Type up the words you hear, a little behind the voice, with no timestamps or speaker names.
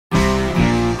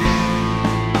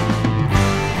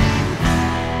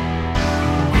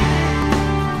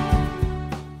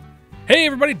Hey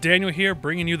everybody, Daniel here,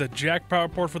 bringing you the Jackpot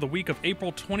Report for the week of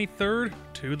April 23rd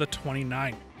to the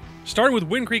 29th. Starting with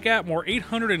Wind Creek Atmore,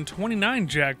 829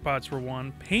 jackpots were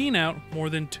won, paying out more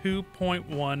than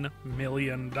 $2.1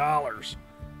 million.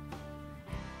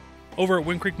 Over at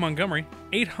Wind Creek Montgomery,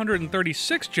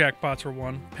 836 jackpots were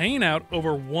won, paying out over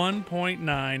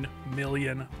 $1.9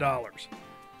 million.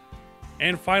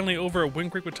 And finally, over at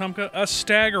Wind Creek Wetumpka, a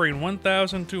staggering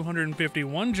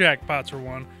 1,251 jackpots were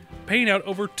won, paying out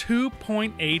over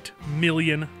 $2.8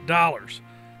 million.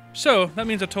 So, that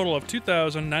means a total of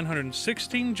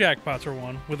 2,916 jackpots were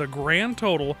won, with a grand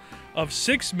total of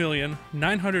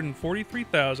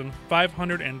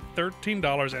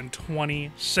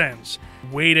 $6,943,513.20.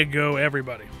 Way to go,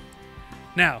 everybody.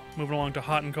 Now, moving along to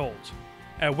hot and colds.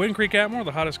 At Wind Creek Atmore,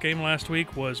 the hottest game last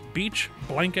week was Beach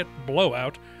Blanket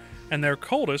Blowout, and their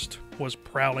coldest was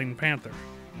Prowling Panther.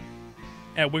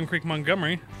 At Wind Creek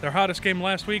Montgomery, their hottest game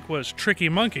last week was Tricky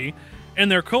Monkey,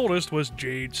 and their coldest was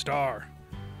Jade Star.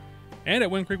 And at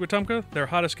Wind Creek Wetumpka, their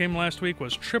hottest game last week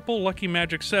was Triple Lucky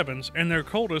Magic 7s, and their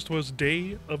coldest was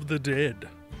Day of the Dead. If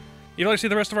you'd like to see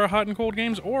the rest of our hot and cold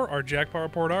games or our Jackpot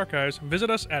Report archives, visit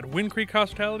us at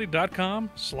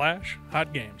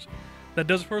windcreekhospitality.com/hotgames. That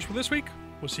does it for us for this week.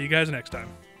 We'll see you guys next time.